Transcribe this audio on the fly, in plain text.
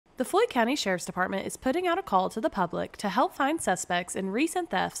The Floyd County Sheriff's Department is putting out a call to the public to help find suspects in recent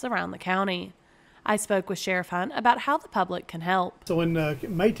thefts around the county. I spoke with Sheriff Hunt about how the public can help. So in the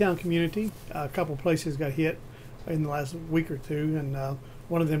Maytown community, a couple places got hit in the last week or two, and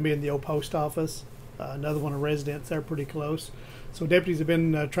one of them being the old post office, another one a residence there pretty close. So deputies have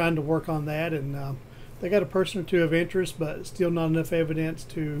been trying to work on that, and they got a person or two of interest, but still not enough evidence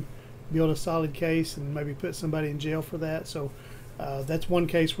to build a solid case and maybe put somebody in jail for that. So that's one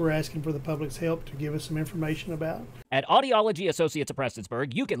case we're asking for the public's help to give us some information about. At Audiology Associates of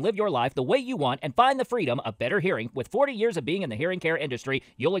Prestonsburg, you can live your life the way you want and find the freedom of better hearing. With 40 years of being in the hearing care industry,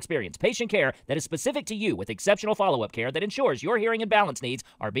 you'll experience patient care that is specific to you with exceptional follow-up care that ensures your hearing and balance needs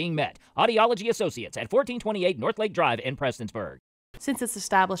are being met. Audiology Associates at 1428 North Lake Drive in Prestonsburg. Since its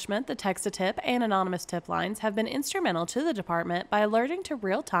establishment, the text-to-tip and anonymous tip lines have been instrumental to the department by alerting to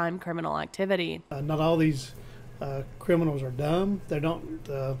real-time criminal activity. Not all these criminals are dumb. They don't,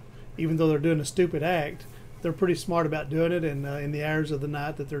 even though they're doing a stupid act, they're pretty smart about doing it, and in the hours of the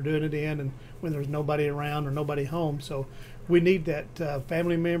night that they're doing it in, and when there's nobody around or nobody home. So we need that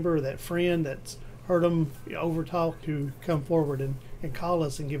family member or that friend that's heard them over-talk to come forward and call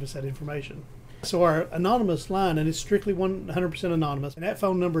us and give us that information. So our anonymous line, and it's strictly 100% anonymous, and that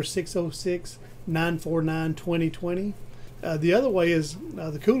phone number is 606-949-2020. The other way is,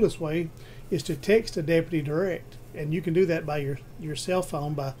 the coolest way, is to text a deputy direct, and you can do that by your cell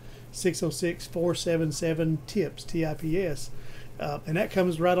phone by 606-477-TIPS, TIPS, and that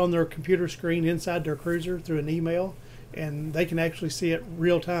comes right on their computer screen inside their cruiser through an email, and they can actually see it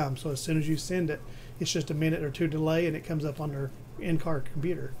real time. So as soon as you send it, it's just a minute or two delay, and it comes up on their in-car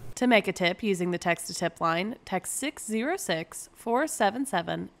computer. To make a tip using the text-to-tip line, text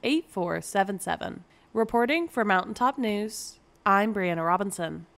 606-477-8477. Reporting for Mountaintop News, I'm Brianna Robinson.